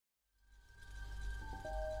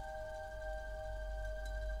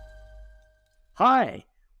Hi,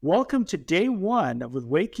 welcome to day one of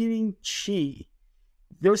Awakening Chi.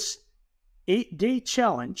 This 8-day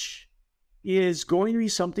challenge is going to be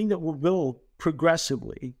something that will build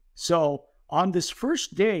progressively. So, on this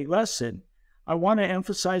first day lesson, I want to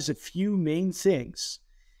emphasize a few main things.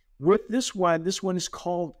 With this one is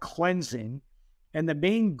called cleansing. And the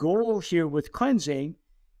main goal here with cleansing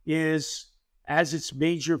is, as its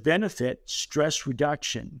major benefit, stress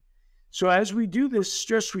reduction. So, as we do this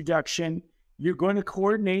stress reduction, you're going to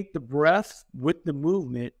coordinate the breath with the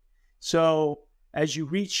movement. So as you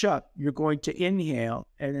reach up, you're going to inhale,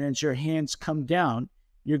 and as your hands come down,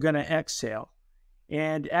 you're going to exhale.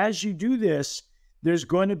 And as you do this, there's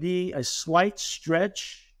going to be a slight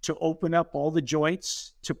stretch to open up all the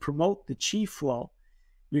joints to promote the chi flow.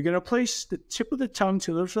 You're going to place the tip of the tongue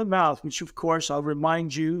to the roof of the mouth, which of course I'll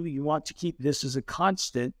remind you, you want to keep this as a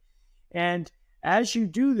constant. And as you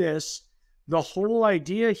do this, the whole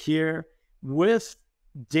idea here with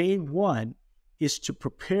day one is to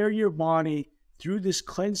prepare your body through this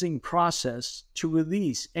cleansing process to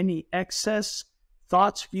release any excess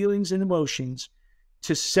thoughts, feelings, and emotions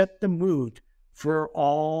to set the mood for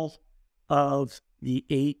all of the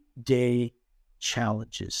 8-day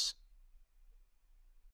challenges.